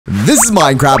This is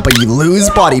Minecraft, but you lose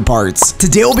body parts.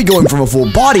 Today we'll be going from a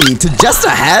full body to just a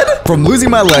head. From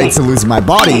losing my legs to losing my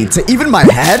body to even my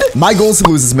head. My goal is to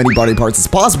lose as many body parts as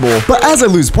possible, but as I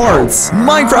lose parts,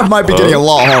 Minecraft might be getting a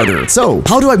lot harder. So,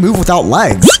 how do I move without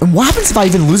legs? And what happens if I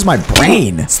even lose my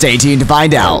brain? Stay tuned to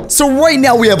find out. So right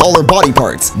now we have all our body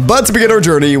parts, but to begin our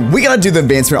journey, we gotta do the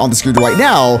advancement on the screen right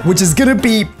now, which is gonna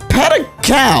be pet a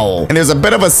cow. And there's a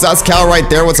bit of a sus cow right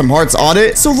there with some hearts on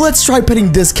it. So let's try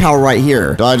petting this cow right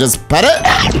here. Do I just pet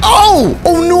it? Oh!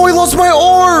 Oh no, I lost my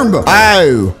arm!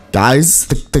 Ow! Guys,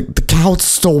 the cow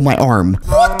stole my arm.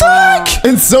 What the heck?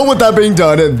 And so with that being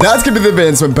done, that's gonna be the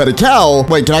advancement pet a cow.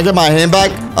 Wait, can I get my hand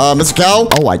back, Mr. Cow?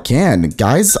 Oh, I can.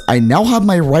 Guys, I now have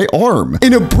my right arm.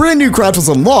 And a brand new craft was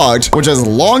unlocked, which is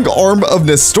Long Arm of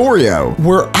xNestorio,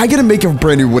 where I get to make a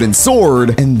brand new wooden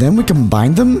sword, and then we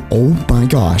combine them. Oh my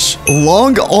gosh.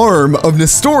 Long Arm of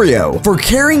xNestorio for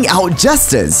carrying out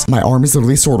justice. My arm is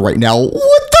literally sword right now. What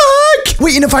the heck?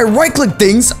 Wait, and if I right-click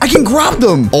things, I can grab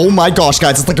them. Oh my gosh,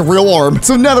 guys, it's like a real arm.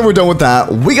 So now that we're done with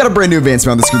that, we got a brand new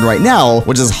advancement on the screen right now,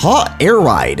 which is Hot Air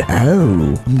Ride.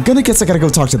 Oh, I'm gonna guess I gotta go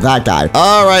talk to that guy.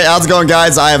 All right, how's it going,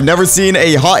 guys? I have never seen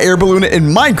a hot air balloon in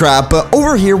Minecraft, but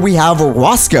over here we have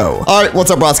Roscoe. All right,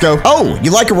 what's up, Roscoe? Oh,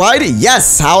 you like a ride?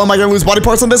 Yes. How am I gonna lose body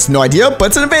parts on this? No idea, but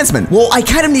it's an advancement. Well, I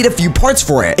kind of need a few parts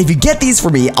for it. If you get these for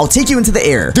me, I'll take you into the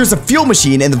air. There's a fuel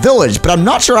machine in the village, but I'm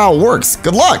not sure how it works.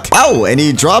 Good luck. Oh, and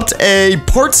he dropped a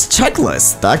parts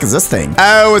checklist. The heck is this thing?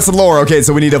 Oh, it's the lore. Okay,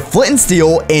 so we need a flint and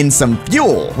steel and some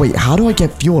fuel. Wait, how do I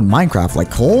get fuel in Minecraft? Like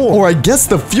coal? Or I guess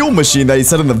the fuel machine that he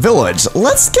said in the village.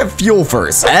 Let's get fuel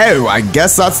first. Oh, I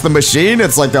guess that's the machine.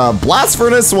 It's like a blast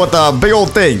furnace with a big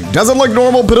old thing. Doesn't look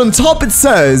normal, but on top it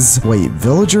says, wait,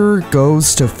 villager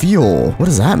goes to fuel. What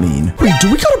does that mean? Wait,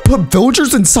 do we gotta put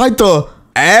villagers inside the...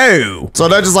 Oh, so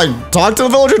I just like talk to the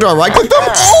villager? Do I right click them?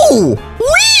 Oh,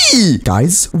 wee!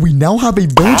 Guys, we now have a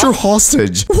villager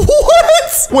hostage. What?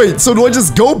 Wait, so do I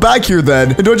just go back here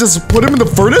then? And do I just put him in the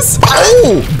furnace?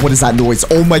 Oh, what is that noise?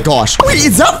 Oh my gosh. Wait,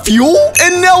 is that fuel?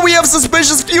 And now we have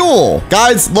suspicious fuel.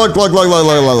 Guys, look.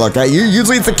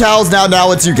 Usually it's the cows.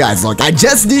 Now it's you guys. Look, I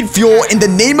just need fuel. In the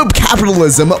name of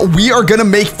capitalism, we are gonna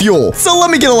make fuel. So let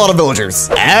me get a lot of villagers.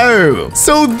 Oh,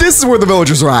 so this is where the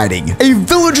villagers are hiding. A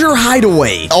villager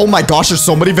hideaway. Oh my gosh, there's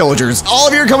so many villagers. All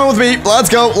of you are coming with me. Let's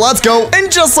go.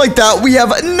 And just like that, we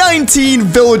have 19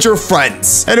 villager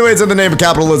friends. Anyways, in the name of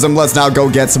capitalism, let's now go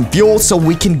get some fuel so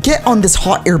we can get on this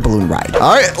hot air balloon ride.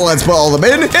 All right, let's put all of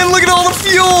them in. And look at all the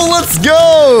fuel. Let's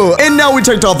go. And now we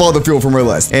checked off all the fuel from our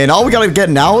list. And all we gotta get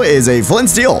now is a flint and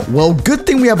steel. Well, good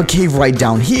thing we have a cave right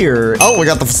down here. Oh, we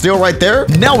got the steel right there.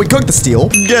 Now we cook the steel.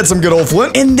 Get some good old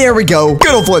flint. And there we go.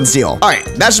 Good old flint and steel. All right,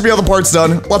 that should be all the parts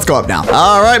done. Let's go up now.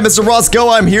 All right, Mr. Roscoe,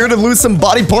 I'm here to lose some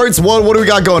body parts. What do we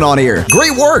got going on here?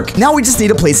 Great work. Now we just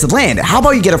need a place to land. How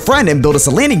about you get a friend and build us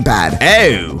a landing pad?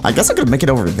 Oh, I guess I could make it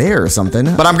over there or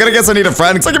something. But I'm gonna guess I need a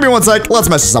friend. So give me one sec. Let's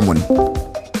message someone.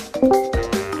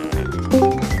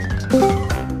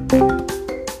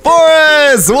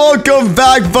 Forrest, welcome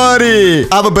back, buddy.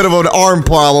 I have a bit of an arm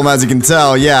problem, as you can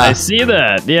tell. Yeah, I see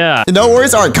that. Yeah. No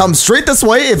worries. All right, come straight this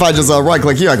way. If I just right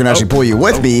click here, I can actually pull you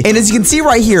with me. And as you can see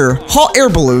right here, hot air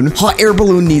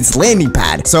balloon needs landing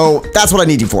pad. So that's what I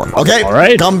need you for. Okay. All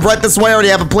right. Come right this way. I already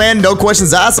have a plan. No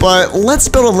questions asked. But let's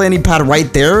build a landing pad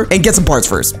right there and get some parts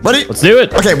first. Ready? Let's do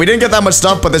it. Okay, we didn't get that much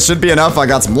stuff, but this should be enough. I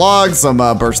got some logs, some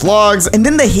burst logs, and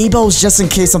then the hay bales just in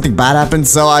case something bad happens.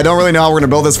 So I don't really know how we're gonna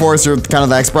build this for us. You're kind of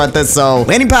the expert at this. So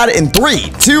landing pad in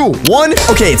 3, 2, 1.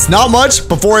 Okay, it's not much,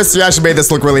 but Forrest, you actually made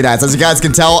this look really nice. As you guys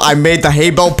can tell, I made the hay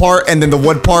bale part and then the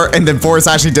wood part, and then Forrest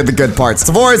actually did the good parts.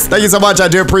 So Forrest, thank you so much. I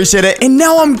do appreciate it. And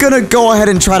now I'm gonna go ahead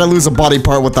and try to lose a body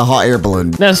part with the hot air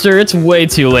balloon. Nestor, it's way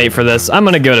too late for this. I'm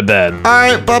gonna go to bed. All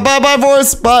right, bye,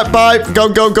 Forrest. Bye.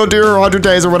 Go do your 100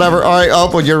 days or whatever. All right. Oh,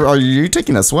 well, are you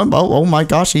taking a swim? Oh my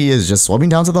gosh, he is just swimming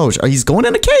down to the ocean. He's going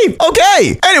in a cave.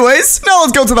 Okay. Anyways, now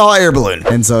let's go to the hot air balloon.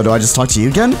 And so, do I just talk to you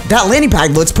again? That landing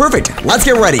pad looks perfect. Let's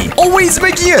get ready. Always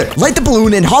making it. Light the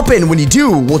balloon and hop in. When you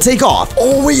do, we'll take off.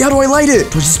 Oh wait, how do I light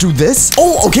it? Do I just do this?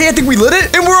 Oh, okay. I think we lit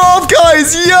it, and we're off,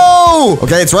 guys. Yo.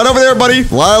 Okay, it's right over there, buddy.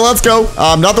 Let's go.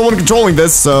 I'm not the one controlling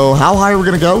this, so how high are we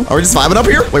gonna go? Are we just vibing up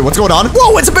here? Wait, what's going on?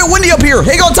 Whoa, it's a bit windy up here.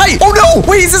 Hang on tight. Oh no.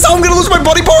 Wait, is this how I'm gonna lose my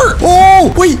body part?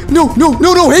 Oh wait, no.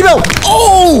 Hey, Bell.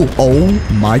 Oh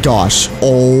my gosh.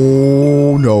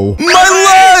 Oh no.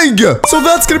 My leg. So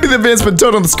that's gonna be the advancement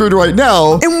done on the screen right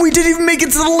now, and we didn't even even make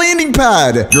it to the landing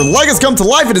pad. Your leg has come to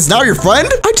life and is now your friend?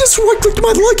 I just right-clicked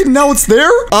my leg and now it's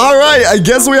there? All right, I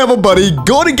guess we have a buddy.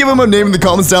 Go ahead and give him a name in the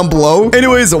comments down below.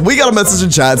 Anyways, we got a message in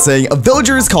chat saying a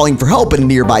villager is calling for help in a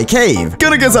nearby cave.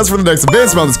 Gonna guess that's for the next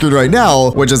advancement on the screen right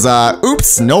now, which is,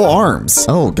 oops, no arms.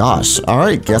 Oh, gosh. All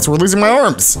right, guess we're losing my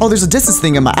arms. Oh, there's a distance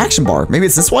thing in my action bar. Maybe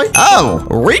it's this way? Oh,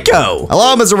 Rico.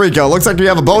 Hello, Mr. Rico. Looks like you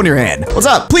have a bow in your hand. What's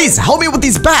up? Please, help me with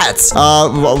these bats.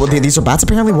 Well, these are bats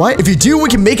apparently? What? If you do, we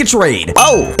can make a trade.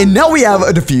 Oh, and now we have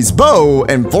a diffused bow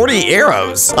and 40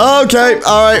 arrows. Okay,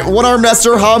 all right. One-armed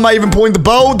Nestor. How am I even pulling the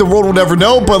bow? The world will never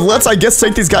know, but let's, I guess,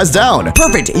 take these guys down.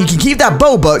 Perfect. You can keep that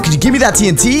bow, but could you give me that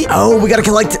TNT? Oh, we gotta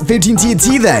collect 15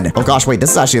 TNT then. Oh gosh, wait,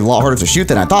 this is actually a lot harder to shoot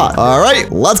than I thought. All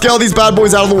right, let's get all these bad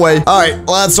boys out of the way. All right,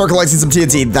 let's start collecting some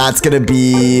TNT. That's gonna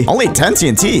be only 10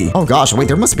 TNT. Oh gosh, wait,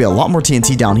 there must be a lot more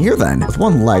TNT down here then. With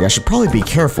one leg, I should probably be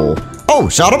careful. Oh,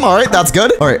 shot him. All right, that's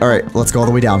good. All right, let's go all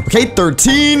the way down. Okay,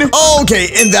 13. Okay,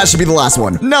 and that should be the last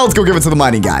one. Now let's go give it to the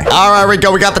mining guy. All right,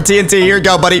 Rico, we got the TNT. Here you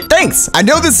go, buddy. Thanks. I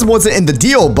know this wasn't in the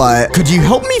deal, but could you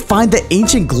help me find the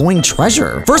ancient glowing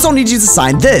treasure? First, I'll need you to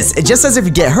sign this. It just says if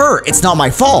you get hurt, it's not my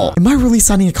fault. Am I really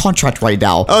signing a contract right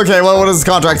now? Okay, well, what does this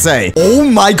contract say? Oh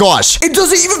my gosh, it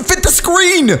doesn't even fit the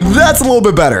screen. That's a little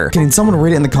bit better. Can someone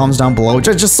read it in the comments down below?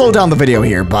 Just slow down the video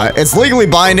here, but it's legally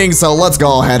binding, so let's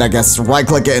go ahead, I guess,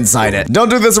 right-click it and sign it. Don't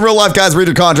do this in real life, guys. Read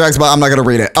your contracts, but I'm not gonna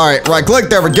read it. All right, right-click.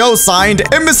 There we go. Signed.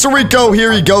 And Mr. Rico,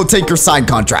 here you go. Take your signed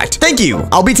contract. Thank you.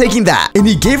 I'll be taking that. And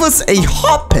he gave us a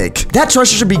hot pick. That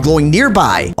treasure should be glowing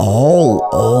nearby.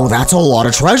 Oh, that's a lot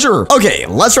of treasure. Okay,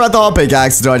 let's try the hot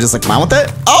pickaxe. Do I just like mount with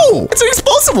it? Oh, it's an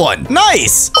explosive one.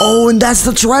 Nice. Oh, and that's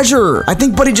the treasure. I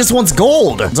think Buddy just wants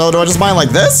gold. So do I just mine like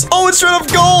this? Oh, it's straight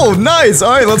up gold. Nice.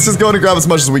 All right, let's just go and grab as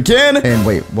much as we can. And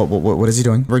wait, what is he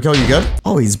doing? Rico, you good?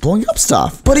 Oh, he's blowing up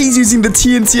stuff. But he's using the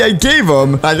TNT I gave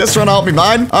him. I guess trying to help me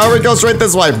mine. All right, Rico, straight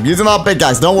this way. Using the hot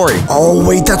pickaxe. Don't worry. Oh,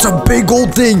 wait, that's a big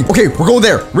gold thing. Okay, we're going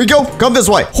there. Rico, come this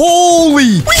way.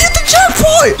 Holy, we hit the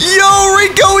jackpot. Yo,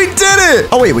 Rico, we did it.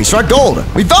 Oh, wait, we struck gold.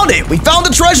 We found it. We found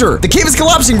the treasure. The cave is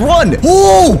collapsing. Run.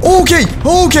 Oh, okay.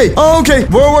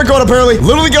 We're going apparently.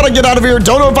 Literally gotta get out of here.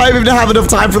 Don't know if I even have enough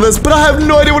time for this, but I have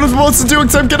no idea what I'm supposed to do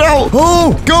except get out.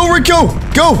 Oh, go, Rico.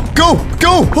 Go.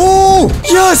 Oh,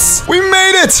 yes, we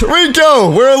made it.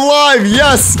 Rico, we're alive.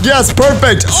 Yes,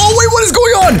 perfect. Oh, wait, what is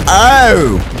going on?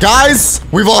 Oh, guys,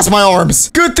 we've lost my arms.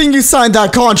 Good thing you signed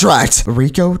that contract.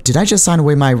 Rico, did I just sign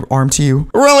away my arm to you?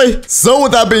 Really? So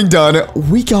with that being done,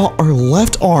 we got our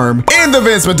left arm and the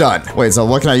advancement done. Wait, so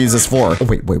what can I use this for? Oh,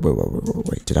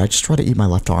 wait. Did I just try to eat my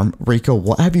left arm? Rico,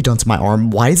 what have you done to my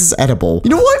arm? Why is this edible? You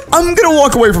know what? I'm gonna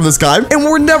walk away from this guy and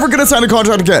we're never gonna sign a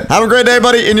contract again. Have a great day,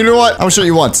 buddy. And you know what? I'll show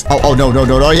you once. Oh, no.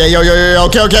 Yeah.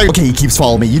 Okay, he keeps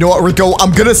following me. You know what, Rico?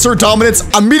 I'm gonna assert dominance.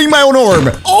 I'm meeting my own arm.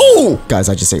 Oh, guys,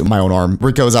 I just ate my own arm.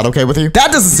 Rico, is that okay with you?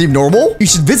 That doesn't seem normal. You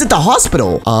should visit the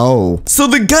hospital. Oh, so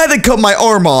the guy that cut my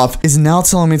arm off is now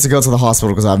telling me to go to the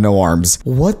hospital because I have no arms.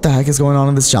 What the heck is going on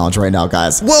in this challenge right now,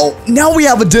 guys? Well, now we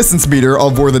have a distance meter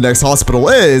of where the next hospital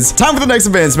is. Time for the next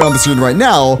advancement on the screen right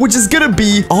now, which is gonna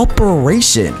be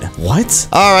Operation. What?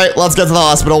 All right, let's get to the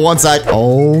hospital. One sec.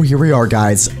 Oh, here we are,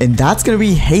 guys. And that's gonna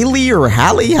be Haley or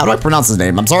Hallie? How do I pronounce his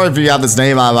name? I'm sorry if you have this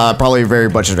name. I'm probably very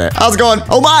butchered it. How's it going?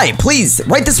 Oh my, please,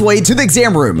 right this way to the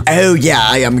exam room. Oh yeah,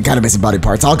 I am kind of missing body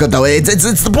parts. All good though. It's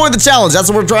the point of the challenge. That's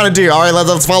what we're trying to do. All right,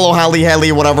 let's follow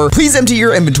Hallie, whatever. Please empty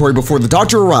your inventory before the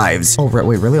doctor arrives. Oh,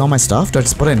 wait, really? All my stuff? Do I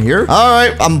just put it in here? All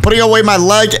right, I'm putting away my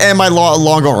leg and my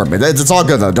long arm. It's all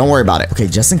good though. Don't worry about it. Okay,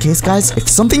 just in case, guys, if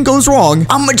something goes wrong,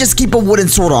 I'm gonna just keep a wooden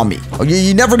sword on me.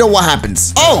 You never know what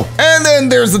happens. Oh, and then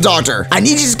there's the doctor. I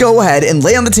need you to go ahead and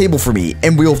lay on the table for me,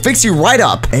 and we'll fix you right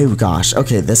up. Oh gosh.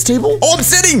 Okay, this table? Oh, I'm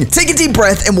sitting. Take a deep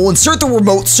breath, and we'll insert the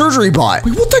remote surgery bot.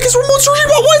 Wait, what the heck is remote surgery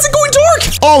bot? Why is it going dark?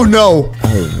 Oh no.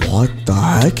 Oh, what the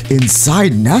heck?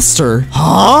 Inside Nestor?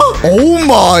 Huh? Oh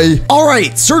my. All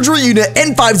right, surgery unit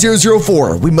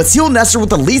N5004. We must heal Nestor with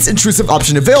the least intrusive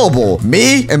option available.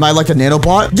 Me? Am I like a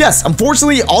nanobot? Yes,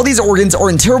 unfortunately, all these organs are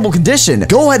in terrible condition.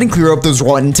 Go ahead and clear up those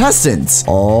rotten intestines.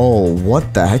 Oh,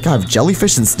 what the heck? I have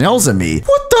jellyfish and snails in me.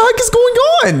 What the heck is going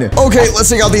on? Okay, let's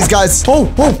take out these guys.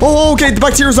 Oh, okay, the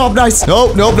bacteria's off. Nice.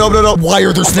 No. Why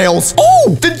are there snails?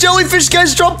 Oh, the jellyfish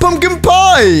guys drop pumpkin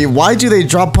pie. Why do they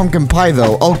drop pumpkin pie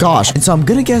though? Oh gosh. And so I'm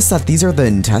gonna guess that these are the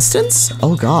intestines?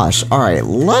 Oh gosh. All right,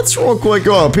 let's real quick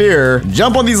go up here,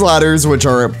 jump on these ladders, which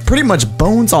are pretty much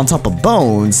bones on top of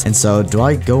bones. And so do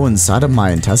I go inside of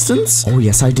my intestines? Oh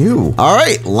yes, I do. All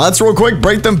right, let's real quick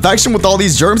break the infection with all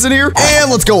these germs in here,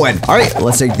 and let's go in. All right,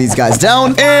 let's take these guys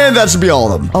down, and that should be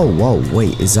all of them. Oh, whoa, wait.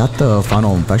 Wait, is that the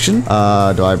final infection? Do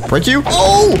I break you?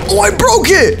 Oh, I broke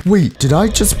it. Wait, did I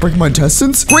just break my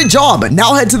intestines? Great job.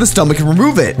 Now head to the stomach and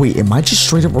remove it. Wait, am I just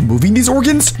straight up removing these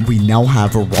organs? We now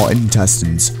have rotten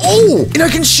intestines. Oh, and I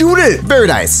can shoot it. Very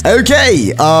nice.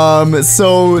 Okay,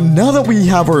 so now that we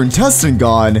have our intestine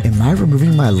gone, am I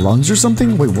removing my lungs or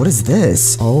something? Wait, what is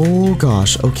this? Oh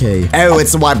gosh, okay. Oh,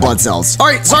 it's the white blood cells. All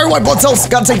right, sorry, white blood cells.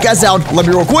 Gotta take you guys down. Let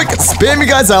me real quick spam you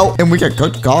guys out, and we get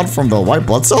good God from the white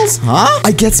blood cells? Huh?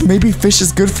 I guess maybe fish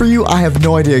is good for you? I have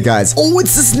no idea, guys. Oh,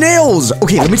 it's the snails.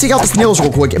 Okay, let me take out the snails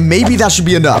real quick, and maybe that should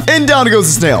be enough. And down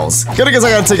goes the snails. Gotta guess I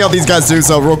gotta take out these guys too,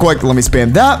 so real quick, let me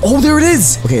spam that. Oh, there it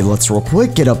is. Okay, let's real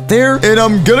quick get up there, and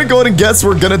I'm gonna go ahead and guess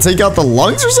we're gonna take out the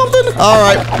lungs or something. All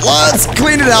right, let's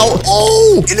clean it out.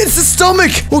 Oh, and it's the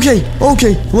stomach. Okay,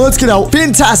 let's get out.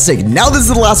 Fantastic. Now this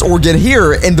is the last organ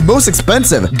here, and the most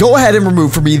expensive. Go ahead and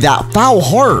remove for me that foul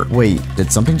heart. Wait,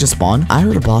 did something just spawn? I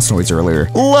heard a boss noise earlier.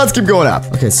 Let's keep going up.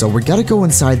 Okay, so we gotta go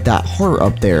inside that heart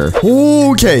up there.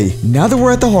 Okay, now that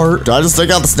we're at the heart, do I just take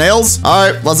out the snails?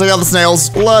 All right, let's take out the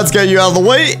snails. Let's get you out of the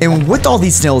way. And with all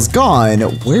these snails gone,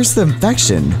 where's the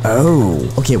infection?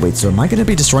 Oh, okay, wait, so am I gonna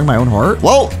be destroying my own heart?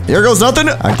 Well, here goes nothing.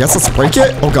 I guess let's break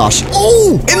it. Oh gosh.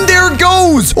 Oh, and there it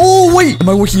goes. Oh, wait, am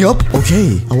I waking up?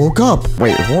 Okay, I woke up.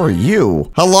 Wait, who are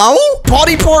you? Hello?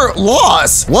 Body part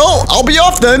loss. Well, I'll be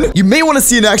off then. You may want to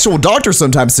see an actual doctor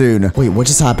sometime soon. Wait, what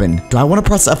just happened? Do I want to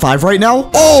press F5 right now?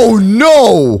 Oh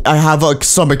no! I have a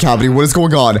stomach cavity. What is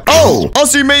going on? Oh,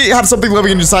 also you may have something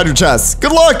living inside your chest.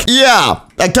 Good luck. Yeah.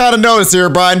 I kind of noticed here,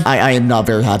 Brian. I am not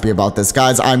very happy about this,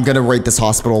 guys. I'm gonna rate this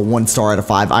hospital 1 star out of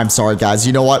 5. I'm sorry, guys.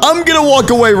 You know what? I'm gonna walk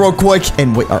away real quick.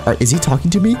 And wait, is he talking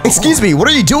to me? Excuse me, what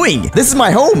are you doing? This is my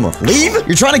home. Leave?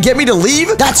 You're trying to get me to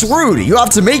leave? That's rude. You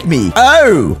have to make me.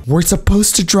 Oh, we're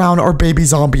supposed to drown our baby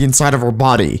zombie inside of our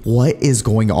body. What is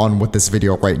going on with this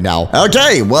video right now?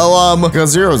 Okay, well,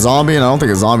 because you're a zombie and I don't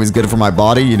think a zombie is good for my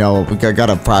body, you know, we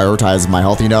gotta prioritize my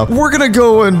health, you know. We're gonna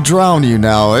go and drown you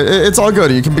now. It's all good.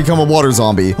 You can become a water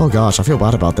zombie. Oh gosh, I feel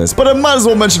bad about this. But I might as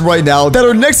well mention right now that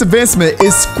our next advancement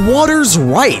is squatters'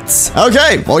 rights.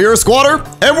 Okay, well, you're a squatter,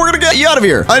 and we're gonna get you out of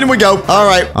here. In we go. All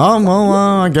right.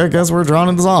 I guess we're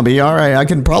drowning the zombie. All right, I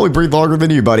can probably breathe longer than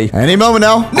you, buddy. Any moment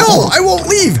now. No, I won't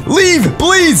leave. Leave,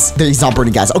 please. He's not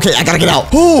burning, guys. Okay, I gotta get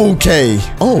out. Okay.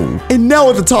 Oh, and now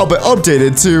at the top, it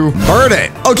updated to burn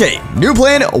it. Okay, new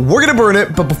plan. We're gonna burn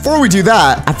it, but before we do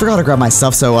that, I forgot to grab my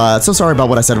stuff. So, so sorry about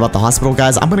what I said about the hospital,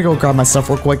 guys. I'm gonna go grab my stuff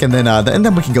real quick, and then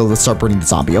we can go. Let's start burning the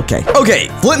zombie. Okay,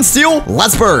 flint and steel,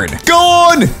 let's burn. Go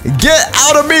on, get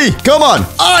out of me. Come on.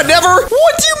 Never.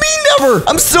 What do you mean never?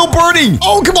 I'm still burning.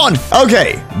 Oh, come on.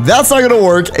 Okay, that's not gonna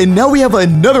work. And now we have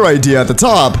another idea at the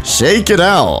top. Shake it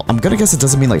out. I'm gonna guess it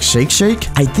doesn't mean like shake.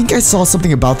 I think I saw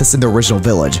something about this in the original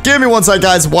village. Give me one sec,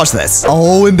 guys. Watch this.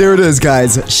 Oh, and there it is,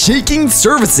 guys. Shaking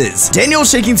Services. Daniel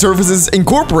Shaking Services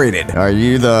Incorporated. Are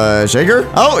you the shaker?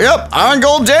 Oh, yep. Iron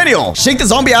Gold Daniel. Shake the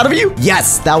zombie out of you?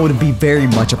 Yes, that would be very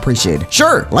much appreciated.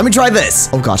 Sure, let me try this.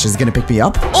 Oh gosh, is it gonna pick me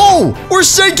up? Oh, we're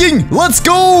shaking. Let's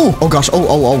go. Oh gosh.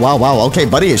 Oh, wow. Okay,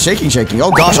 buddy is shaking.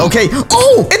 Oh gosh, okay.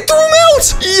 Oh, it threw him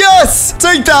out. Yes,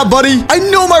 take that, buddy. I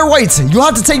know my rights. You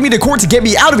have to take me to court to get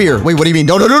me out of here. Wait, what do you mean?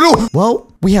 No. Well,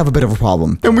 we have a bit of a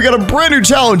problem. And we got a brand new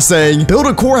challenge saying, build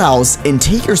a courthouse and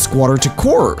take your squatter to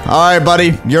court. All right,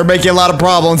 buddy, you're making a lot of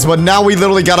problems, but now we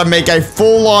literally got to make a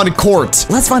full-on court.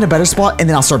 Let's find a better spot and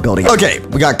then I'll start building. Okay,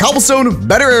 we got cobblestone,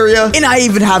 better area, and I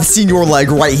even have Senior Leg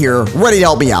right here, ready to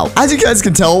help me out. As you guys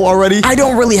can tell already, I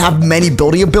don't really have many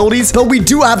building abilities, but we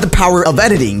do have the power of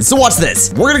editing. So watch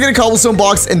this. We're gonna get a cobblestone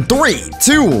box in 3,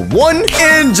 2, 1,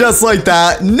 and just like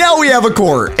that, now we have a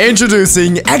court.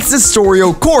 Introducing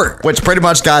xNestorio Court, which pretty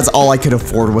much, guys, all I could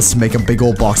afford was to make a big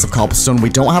old box of cobblestone. We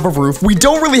don't have a roof. We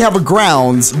don't really have a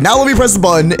grounds. Now let me press the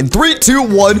button in 3, 2,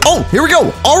 1. Oh, here we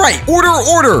go. All right,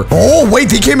 order. Oh, wait,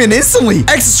 they came in instantly.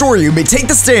 xNestorio, you may take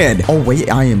the stand. Oh, wait,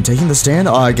 I am taking the stand.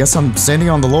 I guess I'm standing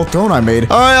on the little throne I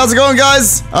made. All right, how's it going,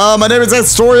 guys? My name is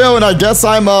xNestorio, and I guess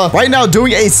I'm right now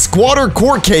doing a squatter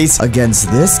court case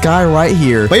against this guy right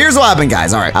here. But here's what happened,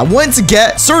 guys. All right, I went to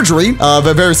get surgery of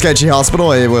a very sketchy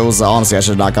hospital. It was honestly, I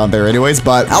should have not gone there anyways,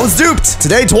 but I was duped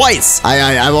today twice.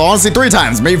 I honestly 3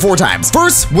 times, maybe 4 times.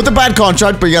 First, with a bad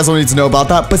contract, but you guys don't need to know about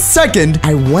that. But second,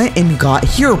 I went and got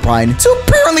Herobrine to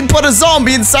apparently put a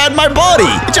zombie inside my body.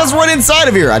 It just went inside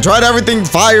of here. I tried everything: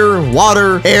 fire,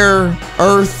 water, air,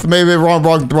 Earth. Maybe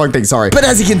wrong thing. Sorry. But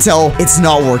as you can tell, it's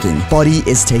not working. Buddy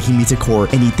is taking me to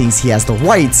court, and he thinks he has the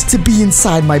rights to be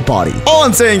inside my body. All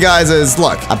I'm saying, guys, is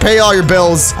look, I pay all your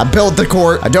bills. I built the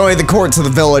court. I donated the court to the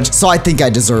village, so I think I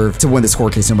deserve to win this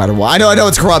court case no matter what. I know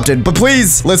it's corrupted, but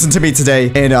please listen to me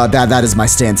today, and that is my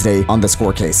stand today on this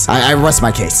court case. I rest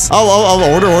my case.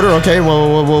 Order. Okay,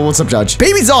 well, what's up, Judge?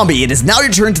 Baby Zombie, it is now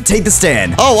your turn to take the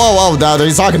stand.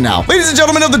 He's talking now. Ladies and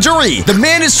gentlemen of the jury, the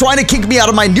man is trying to kick me out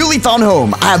of my newly found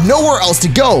home. I have nowhere else to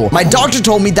go. My doctor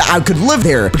told me that I could live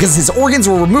there because his organs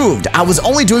were removed. I was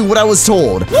only doing what I was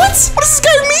told. What? What does this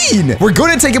guy mean? We're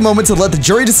going to take a moment to let the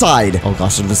jury decide. Oh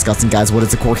gosh, they're discussing, guys. What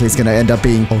is the court case going to end up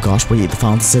being? Oh gosh, wait, the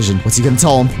final decision. What's he going to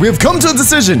tell him? We have come to a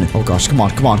decision. Oh gosh, come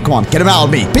on. Get him out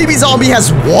of me. Baby Zombie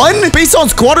has won based on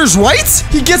squatters' rights?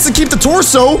 He gets to keep the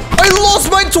torso. I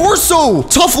lost my torso.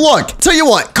 Tough luck. Tell you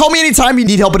what, call me anytime you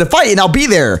need help in a fight and I'll be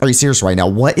there. Are you serious right now?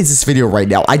 What is this video right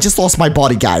now? I just lost my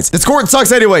body, guys. This court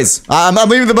sucks anyways. I'm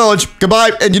leaving the village.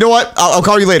 Goodbye. And you know what? I'll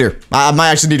call you later. I might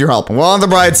actually need your help. Well, on the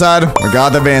bright side, we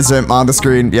got the advancement on the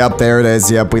screen. Yep, there it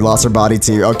is. Yep, we lost our body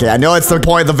too. Okay, I know it's the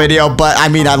point of the video, but I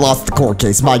mean, I lost the court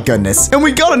case. My goodness. And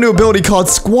we got a new ability called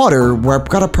Squatter where I've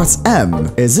got to press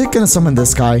M. Is it gonna summon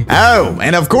this guy? Oh,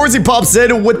 and of course he pops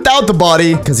in without the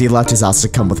body because he left his house to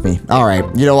come with me. All right,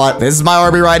 you know what? This is my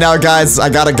army right now, guys. I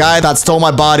got a guy that stole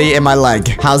my body and my leg.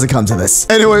 How's it come to this?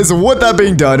 Anyways, with that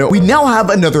being done, we now have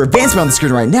another advancement on the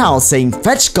screen right now saying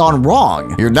fetch gone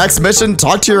wrong. Your next mission,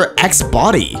 talk to your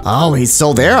ex-body. Oh, he's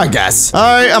still there, I guess. All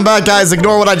right, I'm back, guys.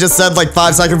 Ignore what I just said like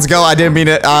 5 seconds ago. I didn't mean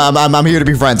it. I'm here to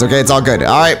be friends, okay? It's all good.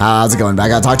 All right, how's it going? I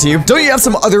gotta talk to you. Don't you have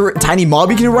some other tiny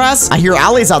mob you can harass? I hear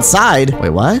Ali's outside. Wait,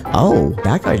 what? Oh,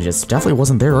 that guy just definitely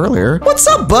wasn't there earlier. What's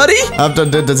up, buddy?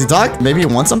 Does he talk? Maybe he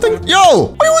wants something? Yo,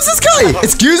 wait, what's this guy?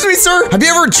 Excuse me, sir? Have you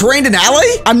ever trained an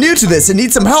ally? I'm new to this and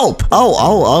need some help.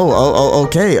 Oh,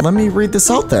 okay. Let me read this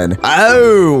out then.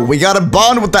 Oh, we got a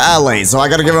bond with the ally, so I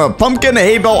gotta give him a pumpkin, a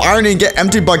hay bale, iron ingot,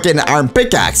 empty bucket, and an iron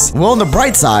pickaxe. Well, on the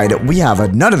bright side, we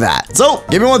have none of that. So,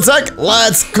 give me 1 sec.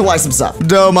 Let's collect some stuff.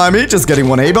 Don't mind me, just getting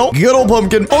 1 hay bale. Good old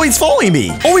pumpkin. Oh, he's following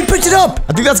me. Oh, he picked it up.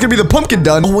 I think that's gonna be the pumpkin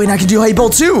done. Oh, wait, I can do hay bale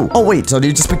too. Oh, wait, so did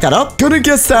you just pick that up? Gonna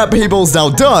guess that hay bale's now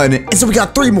done. And so we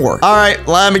got 3 more. All right,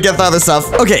 let me get the other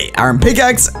stuff. Okay, iron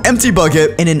pickaxe, empty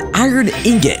bucket, and an iron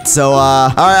ingot. So,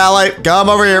 all right, ally, come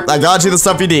over here. I got you the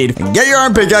stuff you need. And get your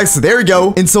iron pickaxe. There you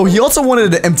go. And so he also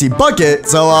wanted an empty bucket.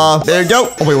 So, there you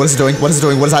go. Oh, wait, what is it doing? What is it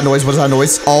doing? What is that noise? What is that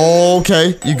noise?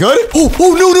 Okay, you good? Oh,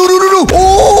 no.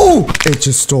 Oh, it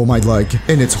just stole my leg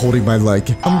and it's holding my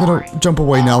leg. I'm gonna jump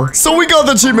away now. So we got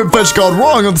the achievement fetch gone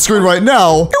wrong on the screen right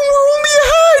now. And we're only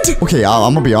ahead. Okay,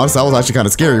 I'm gonna be honest. That was actually kind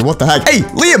of scary. What the heck? Hey,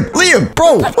 Liam,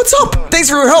 bro, what's up? Thanks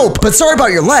for your help, but sorry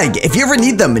about your leg. If you ever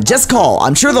need them, just call.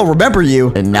 I'm sure they'll remember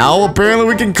you. And now apparently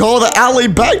we can call the ally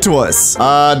back to us.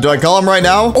 Do I call him right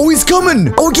now? Oh, he's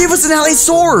coming. Oh, he gave us an ally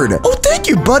sword. Oh, thank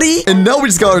you, buddy. And now we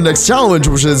just got our next challenge,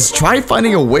 which is try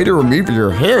finding a way to remove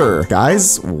your hair.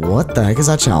 Guys, what the heck is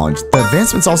that challenge? The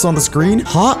advancement's also on the screen.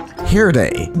 Hot hair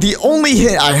day. The only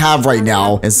hint I have right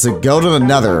now is to go to the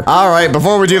nether. All right,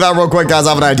 before we do that real quick, guys, I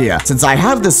have an idea. Since I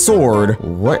have this sword,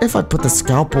 what if I put the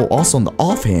scalpel also in the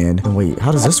offhand? And wait,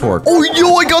 how does this work? Oh,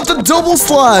 yo, I got the double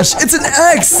slash. It's an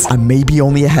X. I may be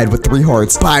only ahead with 3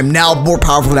 hearts, but I'm now more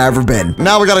powerful than I've ever been.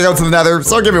 Now we gotta go to the nether,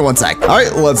 so give me 1 sec. All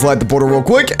right, let's light the portal real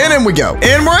quick, and in we go.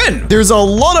 And we're in. There's a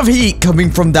lot of heat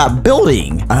coming from that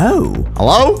building. Oh.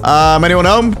 Hello? Anyone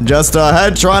home? Just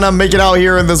ahead, trying to make it out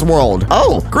here in this world.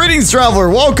 Oh, greetings, traveler.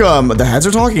 Welcome. The heads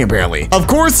are talking, apparently. Of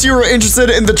course, you're interested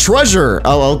in the treasure.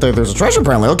 Oh, there's a treasure,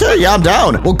 apparently. Okay, yeah, I'm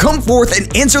down. Well, come forth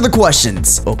and answer the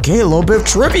questions. Okay, a little bit of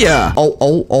trivia.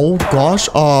 Oh, gosh.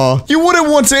 You wouldn't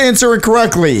want to answer it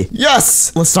correctly.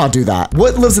 Yes. Let's not do that.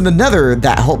 What lives in the nether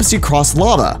that helps you cross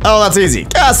lava? Oh, that's easy.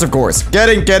 Gas, of course.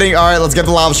 Getting. All right, let's get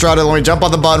the lava started. Let me jump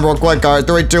on the button real quick. All right,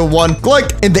 3, 2, 1,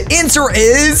 click. And the answer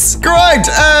is correct.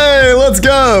 Hey, let's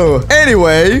go.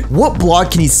 Anyway, what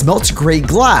block can you smelt to create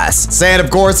glass? Sand,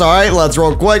 of course. All right, let's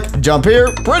real quick. Jump here.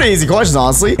 Pretty easy questions,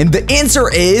 honestly. And the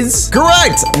answer is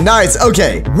correct. Nice.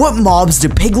 Okay. What mobs do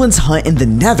piglins hunt in the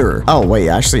nether? Oh, wait,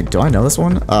 actually, do I know this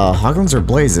one? Hoglins or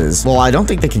blazes? Well, I don't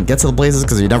think they can get to the blazes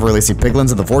because you never really see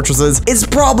piglins in the fortresses. It's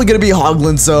probably gonna be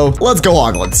hoglins, so let's go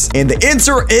hoglins. And the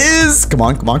answer is, come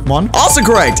on. Also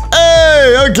correct.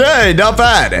 Hey, okay, not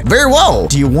bad. Very well.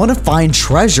 Do you want to find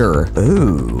treasure?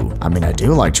 Ooh, I mean, I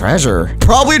do like treasure.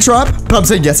 Probably a trap, but I'm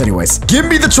saying yes anyways. Give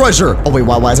me the treasure. Oh, wait,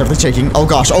 why is everything shaking? Oh,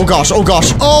 gosh.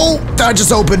 Oh, that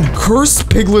just opened. Cursed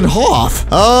Piglin Hoff.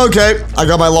 Okay, I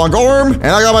got my long arm, and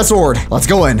I got my sword. Let's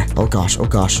go in. Oh, gosh.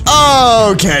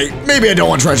 Okay, maybe I don't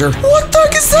want treasure. What the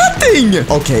heck is that nothing.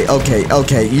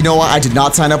 Okay. You know what? I did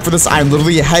not sign up for this. I'm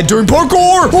literally ahead during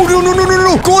parkour. Oh,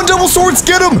 no. Go on, double swords.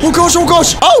 Get him. Oh,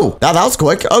 gosh. Oh, that was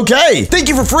quick. Okay. Thank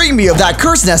you for freeing me of that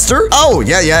curse, Nestor. Oh,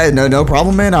 yeah. No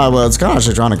problem, man. I was kind of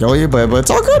actually trying to kill you, but it's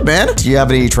all good, man. Do you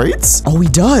have any traits? Oh, he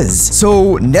does.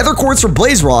 So, nether quartz for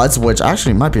blaze rods, which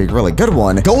actually might be a really good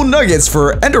one. Gold nuggets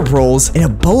for ender pearls, and a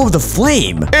bow of the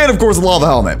flame. And, of course, a lava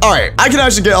helmet. All right, I can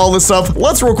actually get all this stuff.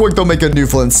 Let's real quick, though, make a new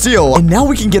flint and steel. And now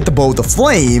we can get the bow of the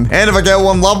flame. And if I get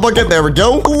one lava bucket, there we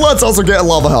go. Let's also get a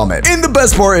lava helmet. And the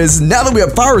best part is, now that we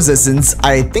have fire resistance,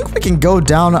 I think we can go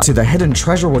down to the hidden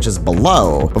treasure, which is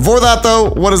below. Before that, though,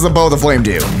 what does the bow of the flame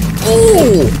do?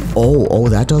 Oh,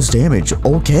 that does damage.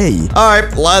 Okay. All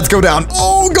right, let's go down.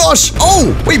 Oh, gosh.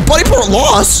 Oh, wait, buddy part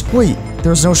lost. Wait.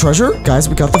 There's no treasure? Guys,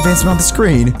 we got the advancement on the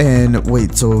screen. And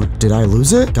wait, so did I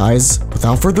lose it? Guys,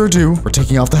 without further ado, we're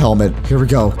taking off the helmet. Here we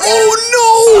go.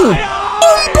 Oh, no!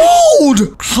 I'm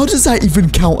bald! How does that even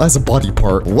count as a body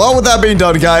part? Well, with that being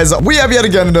done, guys, we have yet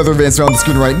again another advancement on the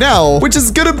screen right now, which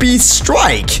is gonna be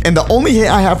strike. And the only hit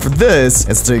I have for this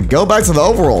is to go back to the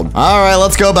overworld. All right,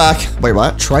 let's go back. Wait,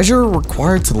 what? Treasure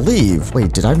required to leave.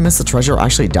 Wait, did I miss the treasure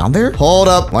actually down there? Hold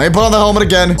up. Let me put on the helmet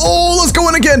again. Oh, let's go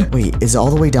in again. Wait, is it all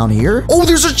the way down here? Oh,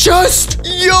 there's a chest.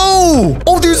 Yo!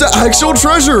 Oh, there's an actual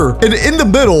treasure. And in the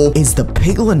middle is the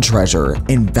piglin treasure.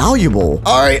 Invaluable.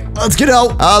 All right, let's get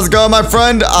out. How's it going, my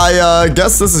friend? I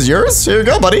guess this is yours. Here you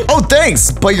go, buddy. Oh,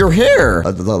 thanks. But your hair.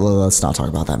 Let's not talk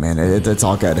about that, man. It's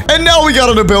all good. And now we got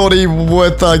an ability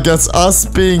with, I guess, us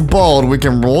being bald. We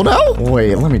can roll now?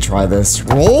 Wait, let me try this.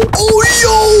 Roll?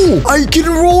 Oh, yo! I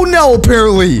can roll now,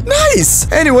 apparently.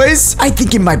 Nice. Anyways, I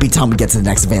think it might be time to get to the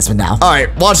next advancement now. All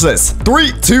right, watch this.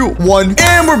 3, 2, 1,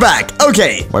 and we're back.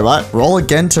 Okay. Wait, what? Roll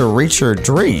again to reach your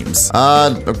dreams.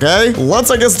 Okay. Let's,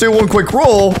 I guess, do one quick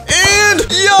roll. And,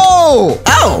 yo!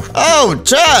 Oh,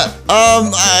 chat.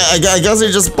 I guess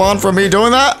he just spawned from me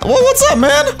doing that. Well, what's up,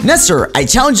 man? Nestor, I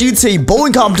challenge you to a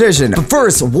bowling competition. But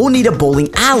first, we'll need a bowling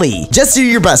alley. Just do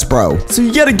your best, bro. So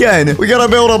yet again, we gotta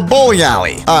build a bowling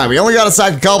alley. All right, we only got a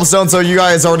stack of cobblestone, so you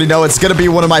guys already know it's gonna be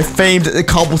one of my famed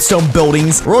cobblestone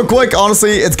buildings. Real quick,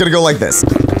 honestly, it's gonna go like this.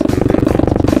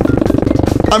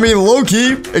 I mean,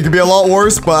 low-key, it could be a lot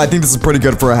worse, but I think this is pretty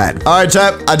good for a head. All right,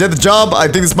 chat, I did the job. I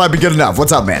think this might be good enough.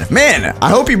 What's up, man? Man, I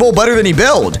hope you bowl better than you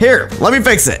build. Here, let me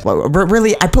fix it. Well,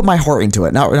 really, I put my heart into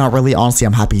it. Not really, honestly,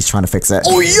 I'm happy he's trying to fix it.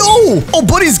 Oh, yo! Oh,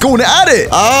 buddy's going at it.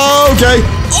 Okay.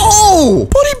 Oh,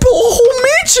 buddy built a whole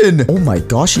mansion. Oh my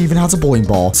gosh, he even has a bowling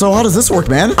ball. So how does this work,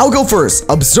 man? I'll go first.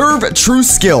 Observe true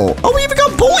skill. Oh, we even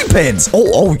got bowling pins.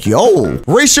 Oh, yo.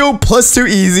 Ratio +2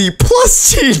 easy +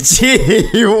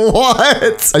 GG.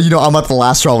 What? You know, I'm at the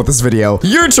last straw with this video.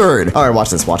 Your turn. All right, watch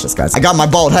this, guys. I got my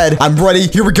bald head. I'm ready.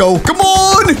 Here we go. Come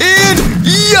on. And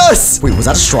yes. Wait, was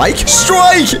that a strike?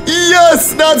 Strike.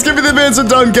 Yes. That's gonna be the advancement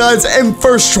done, guys. And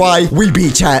first try, we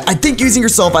beat, chat. I think using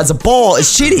yourself as a ball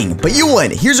is cheating, but you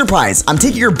win. Here's your prize. I'm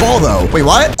taking your ball, though. Wait,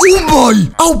 what? Oh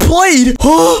my. Outplayed.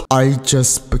 Huh? I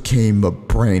just became a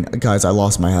brain. Guys, I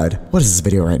lost my head. What is this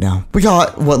video right now? We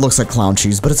got what looks like clown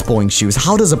shoes, but it's bowling shoes.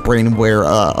 How does a brain wear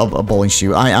a bowling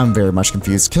shoe? I'm very much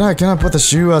confused. Can I put the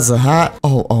shoe as a hat?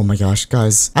 Oh my gosh,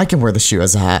 guys. I can wear the shoe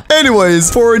as a hat. Anyways,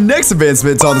 for our next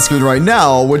advancement, it's on the screen right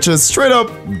now, which is straight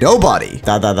up nobody.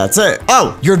 That's it.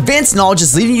 Oh, your advanced knowledge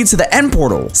is leading you to the end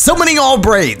portal. Summoning all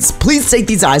brains. Please take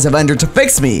these eyes of Ender to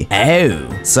fix me.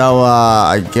 Oh. So,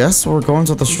 I guess we're going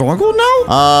to the stronghold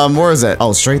now? Where is it?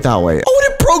 Oh, straight that way. Oh,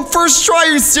 it broke first try. Are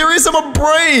you serious? I'm a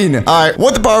brain. All right,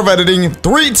 with the power of editing,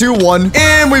 3, 2, 1,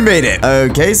 and we made it.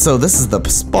 Okay, so this is the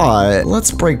spot.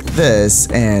 Let's break this.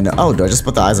 And oh, do I just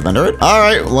put the eyes of Ender in? All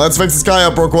right, let's fix this guy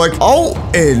up real quick. Oh,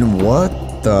 and what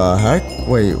the heck?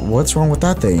 Wait, what's wrong with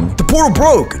that thing? The portal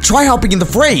broke. Try hopping in the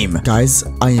frame. Guys,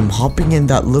 I am hopping in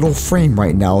that little frame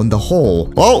right now in the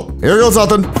hole. Oh, here goes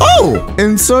nothing. Oh,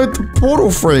 inside the portal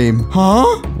frame.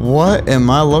 Huh? What am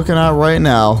I looking at right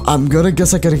now? I'm gonna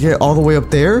guess I gotta get all the way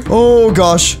up there. Oh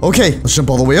gosh. Okay, let's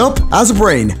jump all the way up as a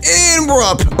brain. And we're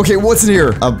up. Okay, what's in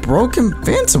here? A broken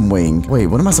phantom wing. Wait,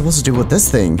 what am I supposed to do with this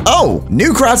thing? Oh,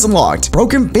 new crafts unlocked.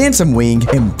 Broken phantom wing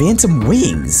and phantom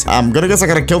wings. I'm gonna guess I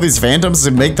gotta kill these phantoms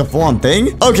to make the full-on thing.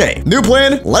 Okay, new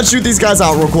plan. Let's shoot these guys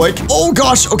out real quick. Oh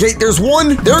gosh. Okay, there's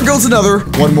one. There goes another.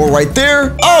 One more right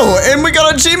there. Oh, and we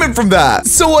got an achievement from that.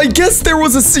 So I guess there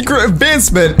was a secret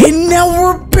advancement. And now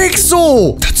we're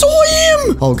Pixel. That's all I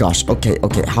am. Oh gosh. Okay.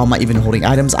 How am I even holding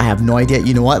items? I have no idea.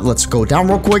 You know what? Let's go down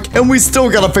real quick. And we still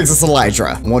gotta fix this in the last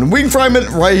elytra. 1 wing fragment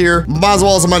right here. Might as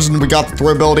well also mention we got the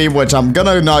throw ability, which I'm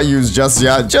gonna not use just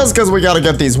yet, just because we gotta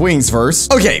get these wings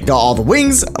first. Okay, got all the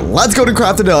wings. Let's go to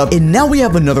craft it up. And now we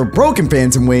have another broken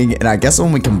phantom wing, and I guess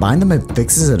when we combine them, it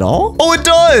fixes it all? Oh, it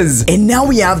does! And now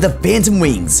we have the phantom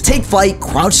wings. Take flight,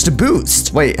 crouch to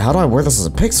boost. Wait, how do I wear this as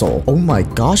a pixel? Oh my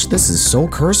gosh, this is so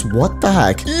cursed. What the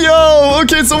heck? Yo,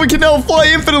 okay, so we can now fly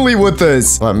infinitely with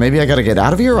this. But maybe I gotta get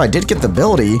out of here. I did get the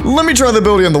ability. Let me try the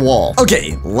ability on the wall.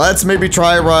 Okay, let's maybe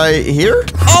try right here.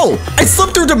 Oh, I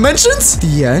slipped through dimensions?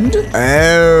 The end?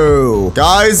 Oh.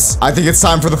 Guys, I think it's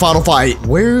time for the final fight.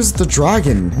 Where's the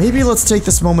dragon? Maybe let's take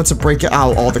this moment to break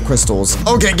out all the crystals.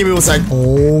 Okay, give me 1 sec.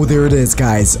 Oh, there it is,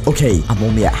 guys. Okay, I'm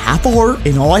only at half a heart,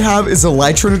 and all I have is a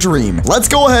elytra and a dream. Let's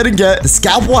go ahead and get the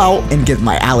scalpel out and get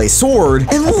my ally sword,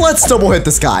 and let's double hit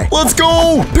this guy. Let's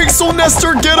go!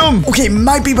 xNestorio, get him! Okay,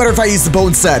 might be better if I use the bow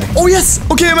instead. Oh, yes!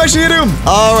 Okay, I'm actually hitting him.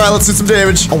 All right, let's do some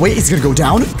damage. Oh, wait, he's gonna go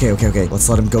down? Okay. Let's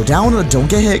let him go down. Don't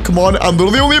get hit. Come on, I'm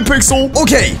literally only a pixel.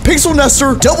 Okay,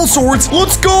 xNestorio, double swords.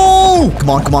 Let's go! Come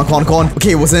on.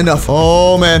 Okay, it wasn't enough.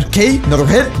 Oh, man. Okay, another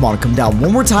hit. Come on, come down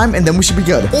one more time, and then we should be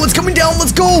good. Oh, it's coming down.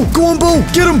 Let's go. Go on, bow.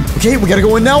 Get him. Okay, we gotta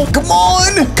go in now. Come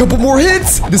on. Couple more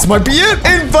hits. This might be it.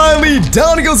 And finally,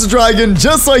 down goes the dragon,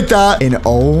 just like that. And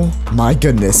oh my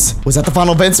goodness. Was that the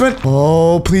final advancement?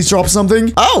 Oh, please drop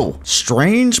something. Oh,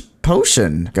 strange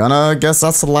potion. Gonna guess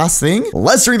that's the last thing.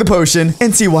 Let's drink the potion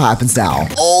and see what happens now.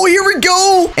 Oh, here we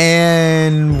go.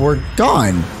 And we're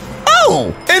gone.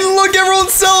 Oh, and look,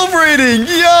 everyone's celebrating.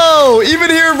 Yo, even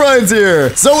here, Brian's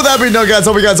here. So with that being done, guys,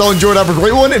 hope you guys all enjoyed. Have a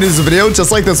great one. And this is a video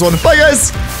just like this one. Bye,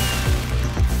 guys.